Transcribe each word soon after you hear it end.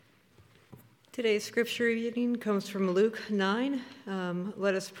Today's scripture reading comes from Luke 9.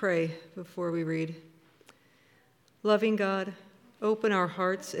 Let us pray before we read. Loving God, open our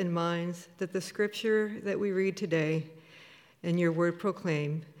hearts and minds that the scripture that we read today and your word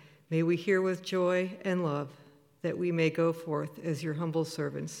proclaim, may we hear with joy and love, that we may go forth as your humble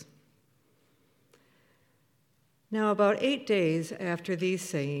servants. Now, about 8 days after these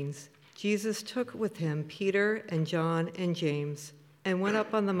sayings, Jesus took with him Peter and John and James and went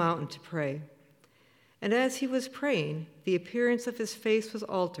up on the mountain to pray. And as he was praying, the appearance of his face was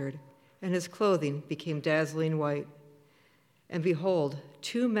altered, and his clothing became dazzling white. And behold,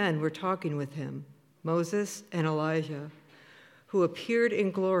 2 men were talking with him, Moses and Elijah, who appeared in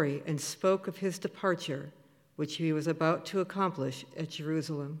glory and spoke of his departure, which he was about to accomplish at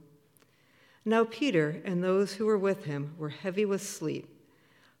Jerusalem. Now Peter and those who were with him were heavy with sleep,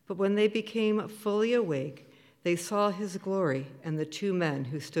 but when they became fully awake, they saw his glory and the 2 men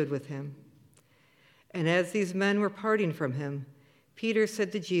who stood with him. And as these men were parting from him, Peter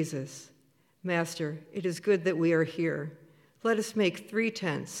said to Jesus, "Master, it is good that we are here. Let us make 3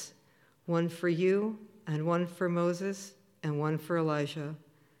 tents, one for you, and one for Moses, and one for Elijah,"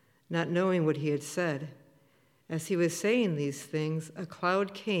 not knowing what he had said. As he was saying these things, a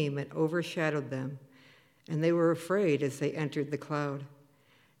cloud came and overshadowed them, and they were afraid as they entered the cloud.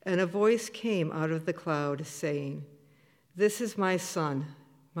 And a voice came out of the cloud, saying, "This is my Son,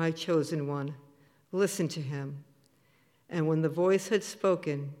 my chosen one. Listen to him." And when the voice had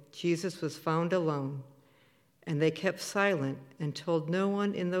spoken, Jesus was found alone, and they kept silent and told no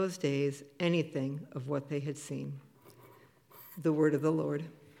one in those days anything of what they had seen. The word of the Lord.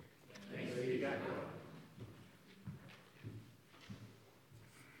 Thanks be to God.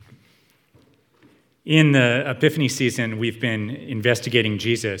 In the Epiphany season, we've been investigating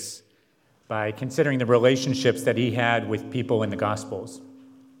Jesus by considering the relationships that he had with people in the Gospels.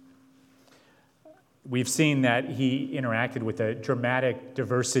 We've seen that he interacted with a dramatic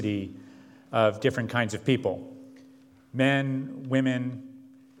diversity of different kinds of people. Men, women.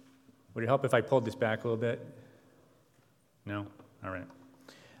 Would it help if I pulled this back a little bit? No? All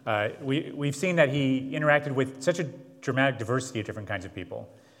right. We've seen that he interacted with such a dramatic diversity of different kinds of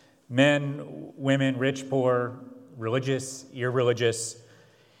people. Men, women, rich, poor, religious, irreligious.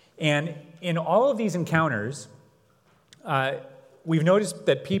 And in all of these encounters, we've noticed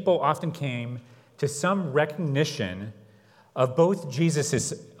that people often came to some recognition of both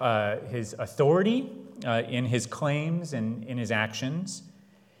Jesus' his authority in his claims and in his actions,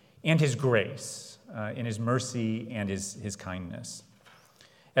 and his grace in his mercy and his kindness.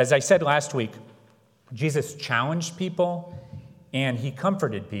 As I said last week, Jesus challenged people and he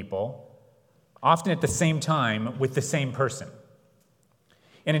comforted people, often at the same time with the same person.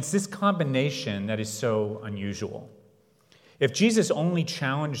 And it's this combination that is so unusual. If Jesus only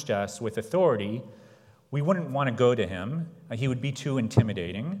challenged us with authority, we wouldn't want to go to him. He would be too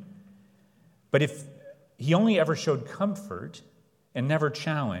intimidating. But if he only ever showed comfort and never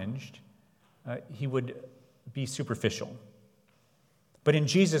challenged, he would be superficial. But in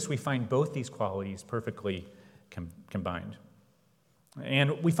Jesus, we find both these qualities perfectly combined.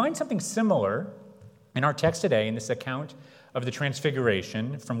 And we find something similar in our text today in this account of the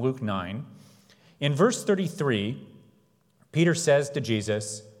Transfiguration from Luke 9. In verse 33, Peter says to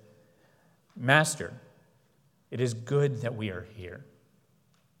Jesus, "Master, it is good that we are here."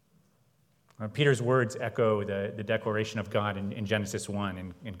 Peter's words echo the declaration of God in Genesis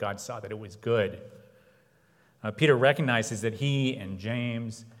 1, and God saw that it was good. Peter recognizes that he and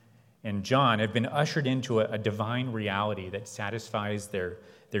James and John have been ushered into a divine reality that satisfies their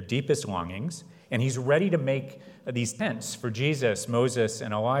deepest longings, and he's ready to make these tents for Jesus, Moses,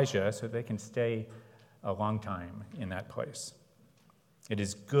 and Elijah so they can stay a long time in that place. It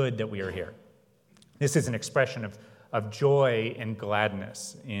is good that we are here. This is an expression of joy and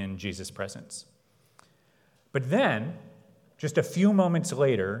gladness in Jesus' presence. But then, just a few moments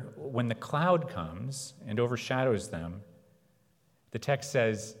later, when the cloud comes and overshadows them, the text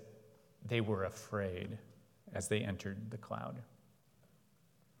says they were afraid as they entered the cloud.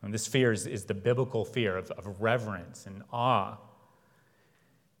 And this fear is the biblical fear of reverence and awe.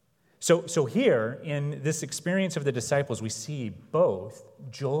 So here, in this experience of the disciples, we see both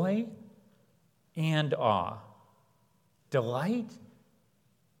joy and awe, delight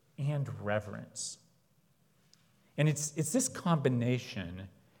and reverence. And it's this combination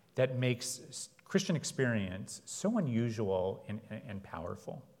that makes Christian experience so unusual and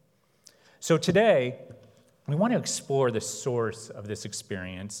powerful. So today, we want to explore the source of this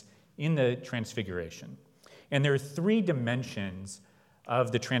experience in the Transfiguration. And there are 3 dimensions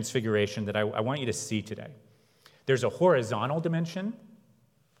of the Transfiguration that I want you to see today. There's a horizontal dimension,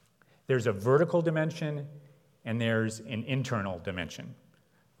 There's a vertical dimension, and there's an internal dimension.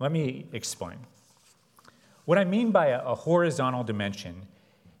 Let me explain. What I mean by a horizontal dimension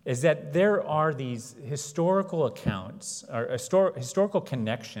is that there are these historical accounts, or historical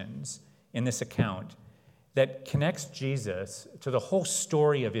connections in this account that connects Jesus to the whole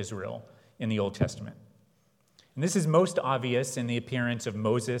story of Israel in the Old Testament. And this is most obvious in the appearance of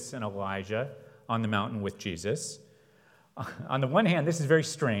Moses and Elijah on the mountain with Jesus. On the one hand, this is very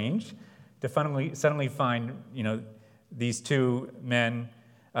strange to suddenly find, these two men,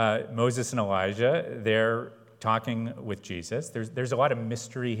 Moses and Elijah, they're talking with Jesus. There's a lot of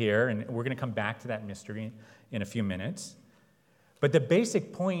mystery here, and we're going to come back to that mystery in a few minutes. But the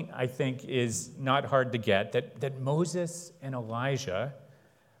basic point, I think, is not hard to get, that Moses and Elijah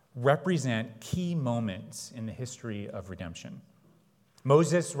represent key moments in the history of redemption.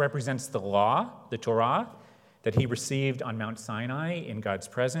 Moses represents the law, the Torah, that he received on Mount Sinai in God's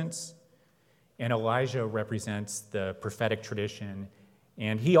presence, and Elijah represents the prophetic tradition,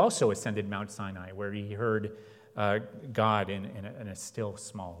 and he also ascended Mount Sinai, where he heard God in a still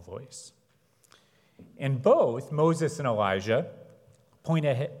small voice. And both Moses and Elijah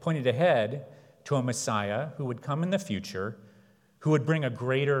pointed ahead to a Messiah who would come in the future, who would bring a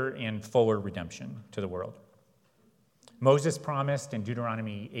greater and fuller redemption to the world. Moses promised in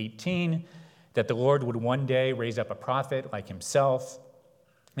Deuteronomy 18 that the Lord would one day raise up a prophet like himself.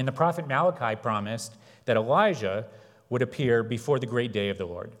 And the prophet Malachi promised that Elijah would appear before the great day of the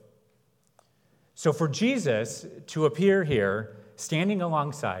Lord. So for Jesus to appear here, standing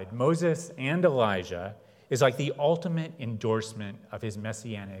alongside Moses and Elijah, is like the ultimate endorsement of his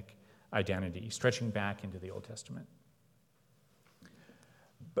messianic identity, stretching back into the Old Testament.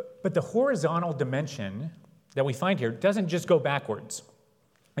 But the horizontal dimension that we find here doesn't just go backwards.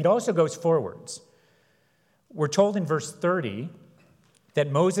 It also goes forwards. We're told in verse 30 that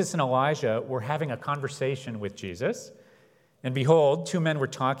Moses and Elijah were having a conversation with Jesus. And behold, two men were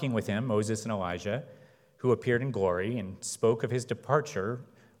talking with him, Moses and Elijah, who appeared in glory and spoke of his departure,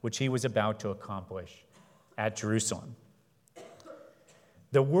 which he was about to accomplish at Jerusalem.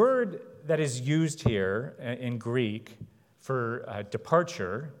 The word that is used here in Greek for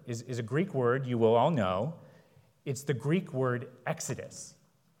departure is a Greek word you will all know. It's the Greek word exodus.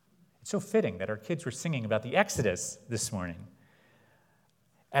 It's so fitting that our kids were singing about the Exodus this morning.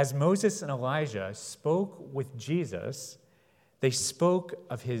 As Moses and Elijah spoke with Jesus, they spoke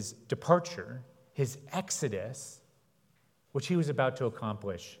of his departure, his exodus, which he was about to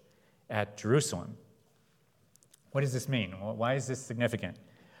accomplish at Jerusalem. What does this mean? Well, why is this significant?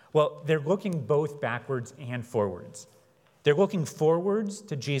 Well, they're looking both backwards and forwards. They're looking forwards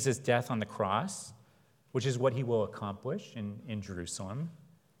to Jesus' death on the cross, which is what he will accomplish in Jerusalem.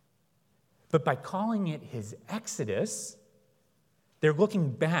 But by calling it his exodus, they're looking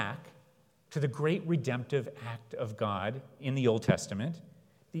back to the great redemptive act of God in the Old Testament,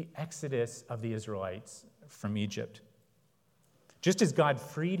 the exodus of the Israelites from Egypt. Just as God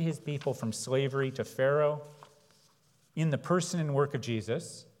freed his people from slavery to Pharaoh, in the person and work of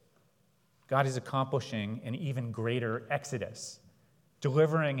Jesus, God is accomplishing an even greater exodus,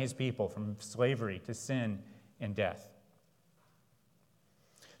 delivering his people from slavery to sin and death.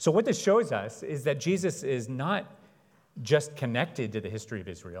 So what this shows us is that Jesus is not just connected to the history of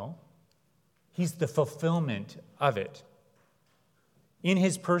Israel. He's the fulfillment of it. In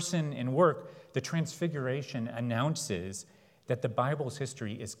his person and work, the Transfiguration announces that the Bible's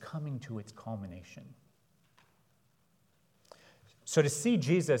history is coming to its culmination. So to see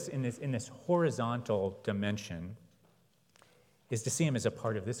Jesus in this horizontal dimension is to see him as a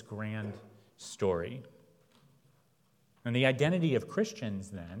part of this grand story. And the identity of Christians,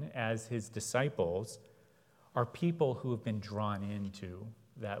 then, as his disciples, are people who have been drawn into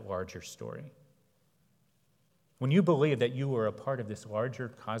that larger story. When you believe that you are a part of this larger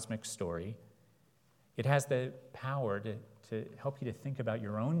cosmic story, it has the power to help you to think about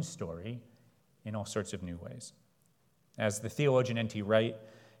your own story in all sorts of new ways. As the theologian N.T. Wright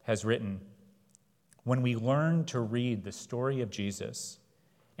has written, when we learn to read the story of Jesus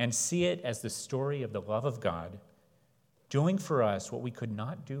and see it as the story of the love of God, doing for us what we could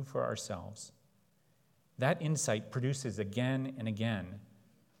not do for ourselves, that insight produces again and again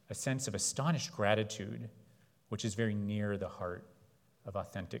a sense of astonished gratitude, which is very near the heart of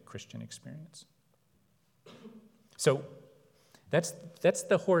authentic Christian experience. So that's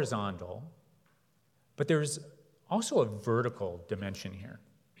the horizontal, but there's also a vertical dimension here.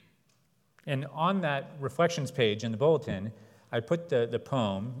 And on that reflections page in the bulletin, I put the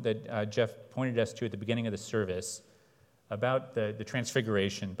poem that Jeff pointed us to at the beginning of the service about the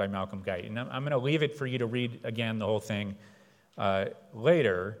Transfiguration by Malcolm Guite. And I'm going to leave it for you to read again the whole thing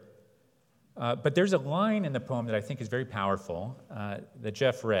later. But there's a line in the poem that I think is very powerful that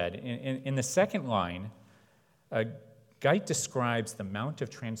Jeff read. In the second line, Geit describes the Mount of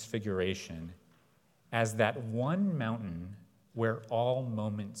Transfiguration as that one mountain where all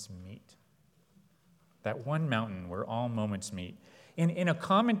moments meet. That one mountain where all moments meet. In a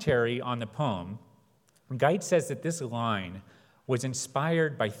commentary on the poem, Geit says that this line was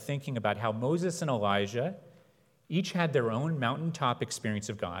inspired by thinking about how Moses and Elijah each had their own mountaintop experience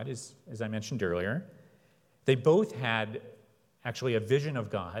of God, as I mentioned earlier. They both had actually a vision of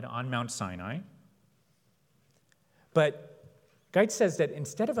God on Mount Sinai. But Geit says that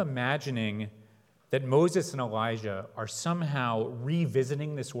instead of imagining that Moses and Elijah are somehow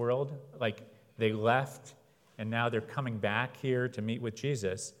revisiting this world, like they left and now they're coming back here to meet with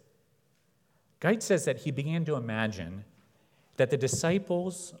Jesus, Geit says that he began to imagine that the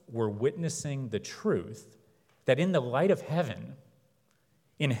disciples were witnessing the truth that in the light of heaven,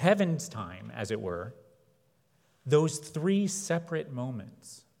 in heaven's time, as it were, those three separate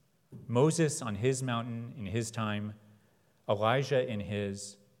moments, Moses on his mountain in his time, Elijah in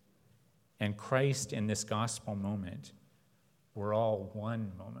his, and Christ in this gospel moment, were all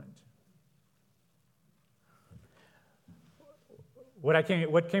one moment. What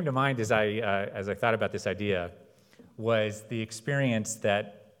came to mind as I thought about this idea was the experience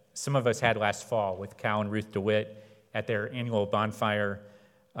that some of us had last fall with Cal and Ruth DeWitt at their annual bonfire,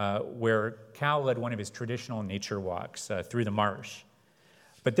 where Cal led one of his traditional nature walks through the marsh.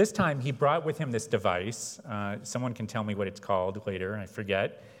 But this time he brought with him this device, someone can tell me what it's called later, I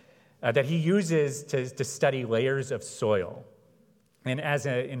forget, that he uses to study layers of soil. And as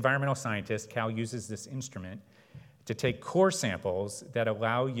an environmental scientist, Cal uses this instrument to take core samples that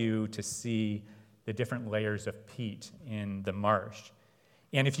allow you to see the different layers of peat in the marsh.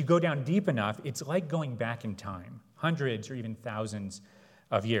 And if you go down deep enough, it's like going back in time, hundreds or even thousands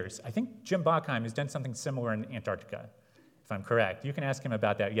of years. I think Jim Bachheim has done something similar in Antarctica, if I'm correct. You can ask him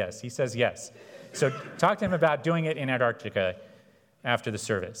about that. Yes, he says yes. So talk to him about doing it in Antarctica after the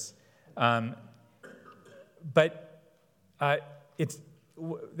service. It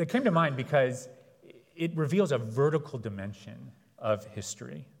came to mind because it reveals a vertical dimension of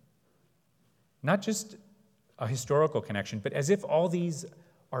history. Not just a historical connection, but as if all these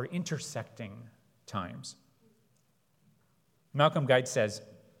are intersecting times. Malcolm Geit says,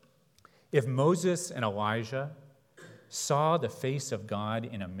 if Moses and Elijah saw the face of God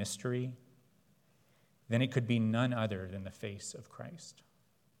in a mystery, then it could be none other than the face of Christ.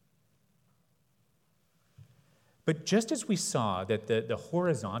 But just as we saw that the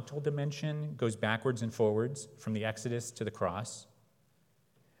horizontal dimension goes backwards and forwards from the Exodus to the cross,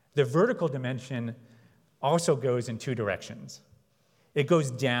 the vertical dimension also goes in two directions. It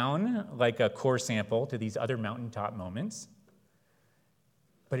goes down like a core sample to these other mountaintop moments,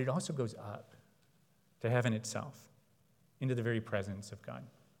 but it also goes up to heaven itself, into the very presence of God.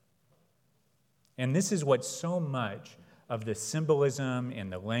 And this is what so much of the symbolism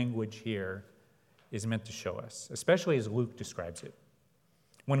and the language here is meant to show us, especially as Luke describes it.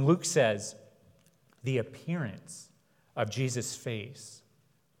 When Luke says, the appearance of Jesus' face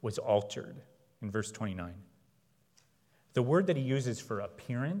was altered in verse 29. The word that he uses for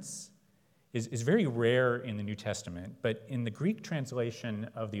appearance is very rare in the New Testament, but in the Greek translation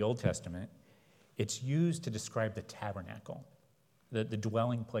of the Old Testament, it's used to describe the tabernacle, the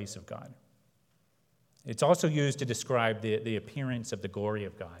dwelling place of God. It's also used to describe the appearance of the glory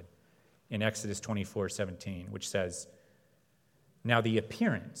of God in Exodus 24:17, which says, now the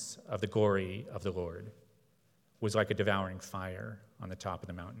appearance of the glory of the Lord was like a devouring fire on the top of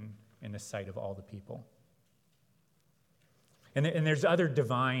the mountain in the sight of all the people. And there's other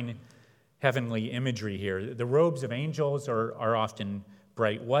divine heavenly imagery here. The robes of angels are often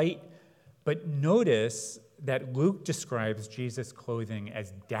bright white, but notice that Luke describes Jesus' clothing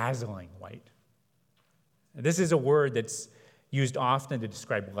as dazzling white. This is a word that's used often to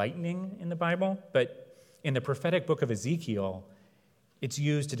describe lightning in the Bible, but in the prophetic book of Ezekiel, it's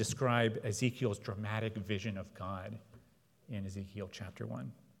used to describe Ezekiel's dramatic vision of God in Ezekiel chapter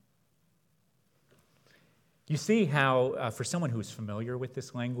 1. You see how, for someone who is familiar with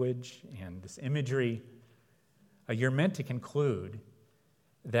this language and this imagery, you're meant to conclude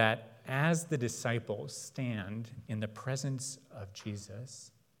that as the disciples stand in the presence of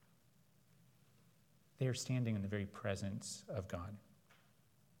Jesus, they are standing in the very presence of God.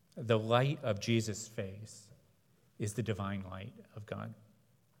 The light of Jesus' face is the divine light of God.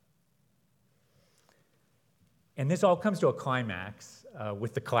 And this all comes to a climax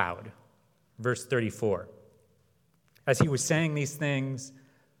with the cloud, verse 34. As he was saying these things,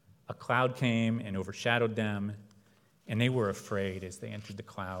 a cloud came and overshadowed them, and they were afraid as they entered the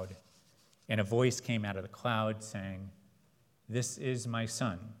cloud, And a voice came out of the cloud saying, "This is my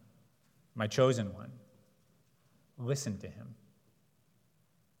son, my chosen one. Listen to him."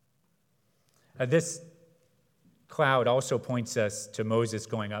 This cloud also points us to Moses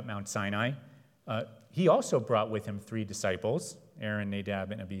going up Mount Sinai. He also brought with him 3 disciples, Aaron,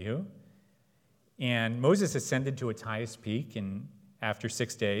 Nadab, and Abihu. And Moses ascended to its highest peak after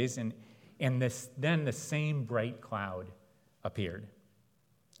 6 days, and then the same bright cloud appeared.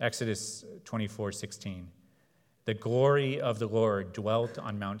 Exodus 24:16. The glory of the Lord dwelt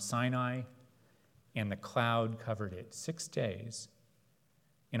on Mount Sinai, and the cloud covered it 6 days.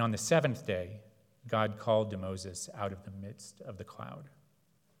 And on the 7th day, God called to Moses out of the midst of the cloud.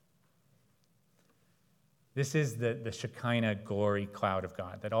 This is the Shekinah glory cloud of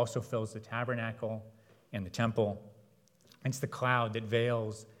God that also fills the tabernacle and the temple. It's the cloud that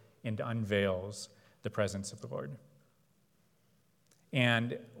veils and unveils the presence of the Lord.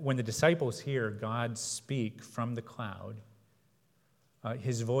 And when the disciples hear God speak from the cloud,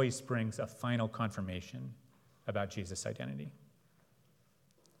 his voice brings a final confirmation about Jesus' identity.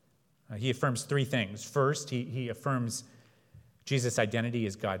 He affirms 3 things. First, he affirms Jesus' identity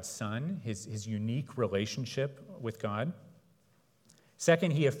as God's Son, his unique relationship with God.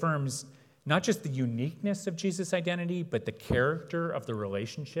 Second, he affirms not just the uniqueness of Jesus' identity, but the character of the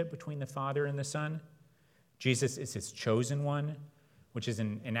relationship between the Father and the Son. Jesus is his chosen one, which is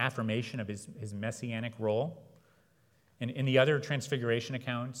an affirmation of his messianic role. And in the other transfiguration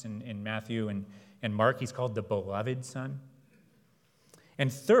accounts in Matthew and Mark, he's called the beloved Son.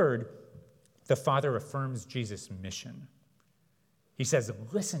 And third, the Father affirms Jesus' mission. He says,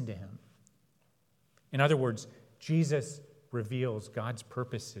 listen to him. In other words, Jesus reveals God's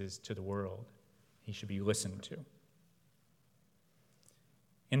purposes to the world. He should be listened to.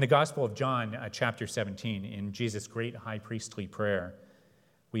 In the Gospel of John, chapter 17, in Jesus' great high priestly prayer,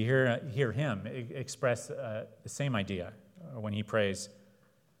 we hear him express the same idea when he prays,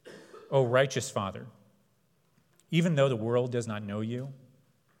 "O righteous Father, even though the world does not know you,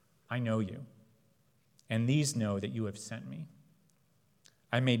 I know you, and these know that you have sent me.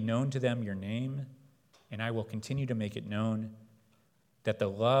 I made known to them your name, and I will continue to make it known, that the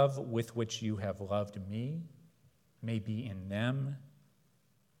love with which you have loved me may be in them,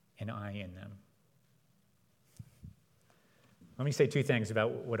 and I in them." Let me say 2 things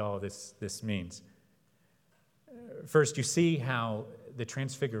about what all of this means. First, you see how the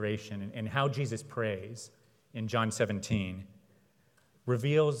transfiguration and how Jesus prays in John 17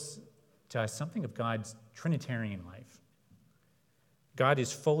 reveals to us something of God's Trinitarian life. God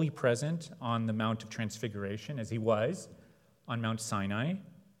is fully present on the Mount of Transfiguration, as he was on Mount Sinai.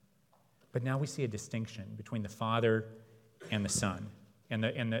 But now we see a distinction between the Father and the Son. And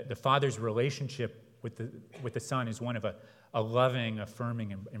the Father's relationship with the Son is one of a loving,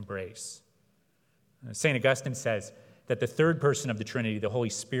 affirming embrace. St. Augustine says that the third person of the Trinity, the Holy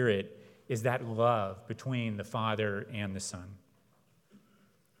Spirit, is that love between the Father and the Son.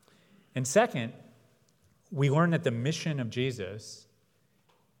 And second, we learn that the mission of Jesus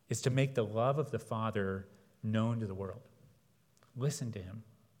is to make the love of the Father known to the world. Listen to him.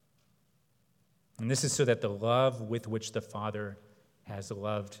 And this is so that the love with which the Father has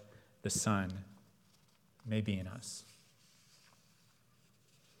loved the Son may be in us.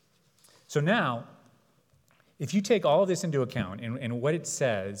 So now, if you take all of this into account and what it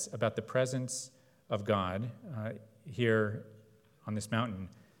says about the presence of God here on this mountain,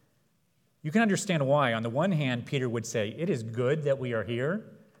 you can understand why. On the one hand, Peter would say, it is good that we are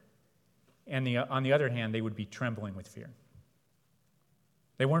here. And on the other hand, they would be trembling with fear.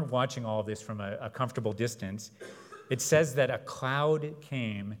 They weren't watching all of this from a comfortable distance. It says that a cloud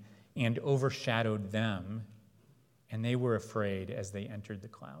came and overshadowed them, and they were afraid as they entered the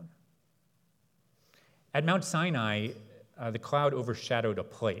cloud. At Mount Sinai, the cloud overshadowed a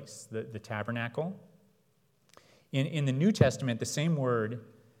place, the tabernacle. In the New Testament, the same word,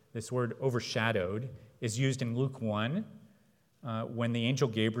 this word overshadowed, is used in Luke 1 when the angel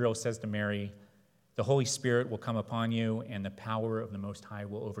Gabriel says to Mary, "The Holy Spirit will come upon you, and the power of the Most High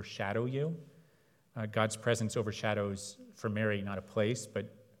will overshadow you." God's presence overshadows for Mary not a place, but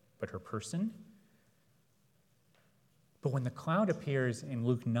her person. But when the cloud appears in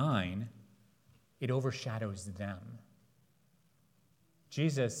Luke 9, it overshadows them.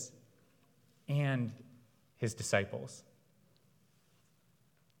 Jesus and his disciples.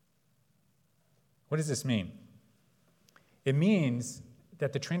 What does this mean? It means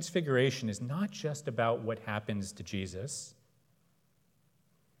that the transfiguration is not just about what happens to Jesus.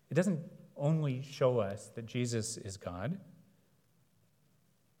 It doesn't only show us that Jesus is God.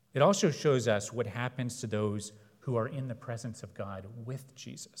 It also shows us what happens to those who are in the presence of God with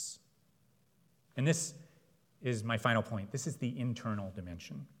Jesus. And this is my final point. This is the internal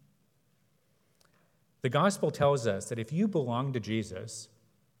dimension. The gospel tells us that if you belong to Jesus,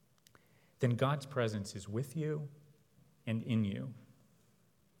 then God's presence is with you and in you.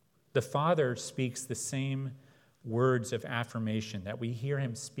 The Father speaks the same words of affirmation that we hear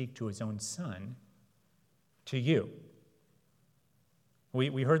him speak to his own Son to you.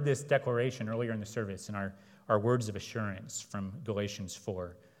 We heard this declaration earlier in the service in our words of assurance from Galatians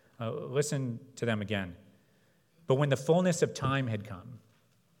 4. Listen to them again. But when the fullness of time had come,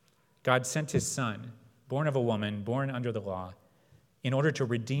 God sent his Son, born of a woman, born under the law, in order to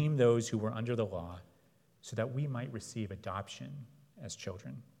redeem those who were under the law, so that we might receive adoption as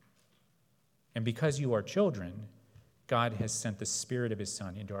children. And because you are children, God has sent the Spirit of his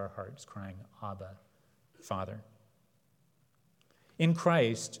Son into our hearts, crying, Abba, Father. In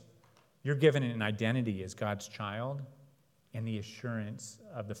Christ, you're given an identity as God's child and the assurance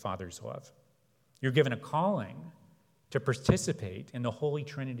of the Father's love. You're given a calling to participate in the Holy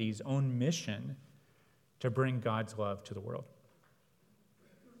Trinity's own mission to bring God's love to the world.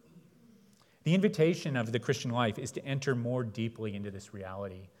 The invitation of the Christian life is to enter more deeply into this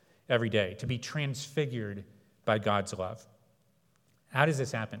reality every day, to be transfigured by God's love. How does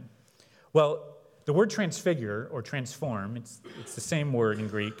this happen? Well, the word transfigure or transform, it's the same word in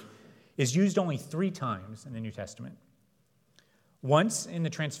Greek, is used only 3 times in the New Testament. Once in the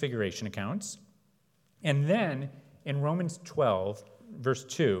transfiguration accounts, and then in Romans 12, verse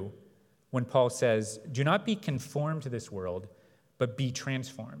 2, when Paul says, do not be conformed to this world, but be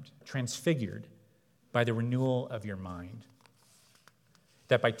transformed, transfigured by the renewal of your mind,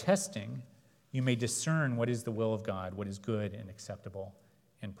 that by testing you may discern what is the will of God, what is good and acceptable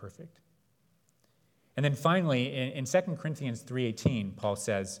and perfect. And then finally, in 2 Corinthians 3:18, Paul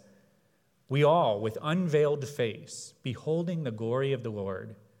says, we all, with unveiled face, beholding the glory of the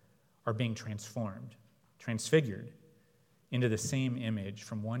Lord, are being transformed, transfigured into the same image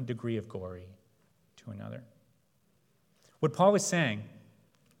from one degree of glory to another. What Paul is saying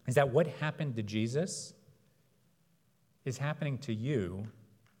is that what happened to Jesus is happening to you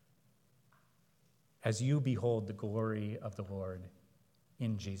as you behold the glory of the Lord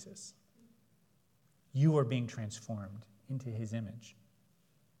in Jesus. You are being transformed into his image.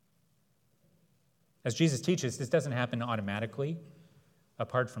 As Jesus teaches, this doesn't happen automatically,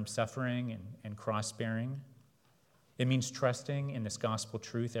 apart from suffering and cross-bearing. It means trusting in this gospel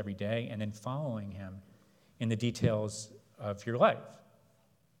truth every day and then following him in the details of your life.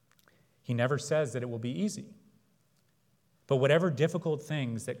 He never says that it will be easy. But whatever difficult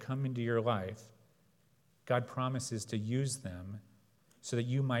things that come into your life, God promises to use them so that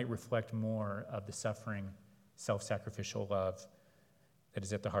you might reflect more of the suffering, self-sacrificial love that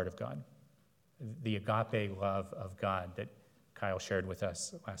is at the heart of God. The agape love of God that Kyle shared with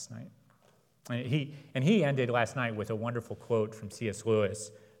us last night. And he ended last night with a wonderful quote from C.S.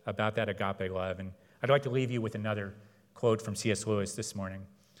 Lewis about that agape love. And I'd like to leave you with another quote from C.S. Lewis this morning.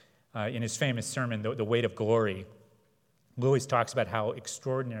 In his famous sermon, The Weight of Glory, Lewis talks about how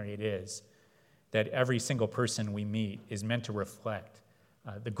extraordinary it is that every single person we meet is meant to reflect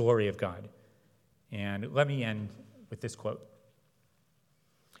the glory of God. And let me end with this quote.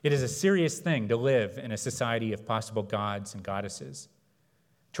 It is a serious thing to live in a society of possible gods and goddesses,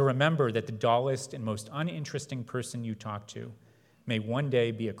 to remember that the dullest and most uninteresting person you talk to may one day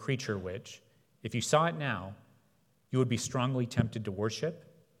be a creature which, if you saw it now, you would be strongly tempted to worship,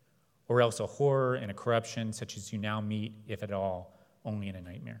 or else a horror and a corruption such as you now meet, if at all, only in a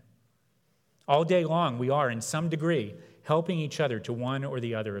nightmare. All day long, we are, in some degree, helping each other to one or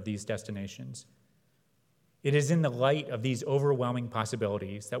the other of these destinations. It is in the light of these overwhelming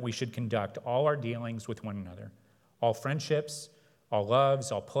possibilities that we should conduct all our dealings with one another, all friendships, all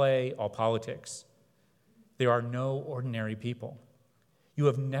loves, all play, all politics. There are no ordinary people. You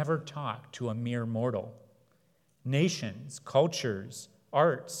have never talked to a mere mortal. Nations, cultures,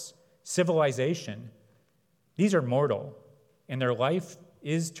 arts, civilization, these are mortal, and their life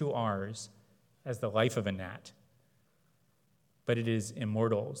is to ours as the life of a gnat. But it is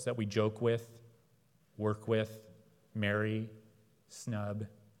immortals that we joke with, work with, marry, snub,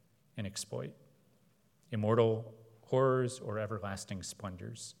 and exploit. Immortal horrors or everlasting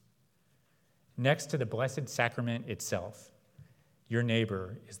splendors. Next to the Blessed Sacrament itself, your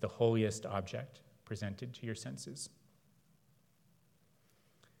neighbor is the holiest object presented to your senses.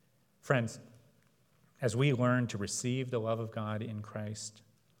 Friends, as we learn to receive the love of God in Christ,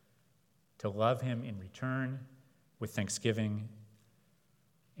 to love him in return with thanksgiving,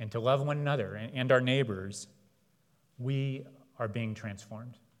 and to love one another and our neighbors, we are being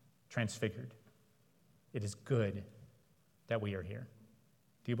transformed, transfigured. It is good that we are here.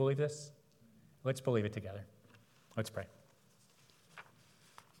 Do you believe this? Let's believe it together. Let's pray.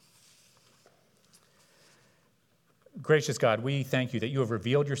 Gracious God, we thank you that you have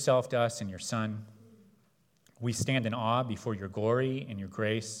revealed yourself to us in your Son. We stand in awe before your glory and your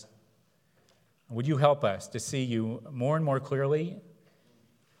grace. Would you help us to see you more and more clearly,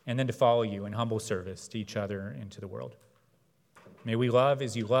 and then to follow you in humble service to each other and to the world. May we love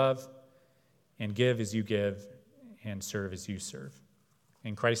as you love, and give as you give, and serve as you serve.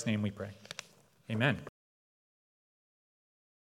 In Christ's name we pray. Amen.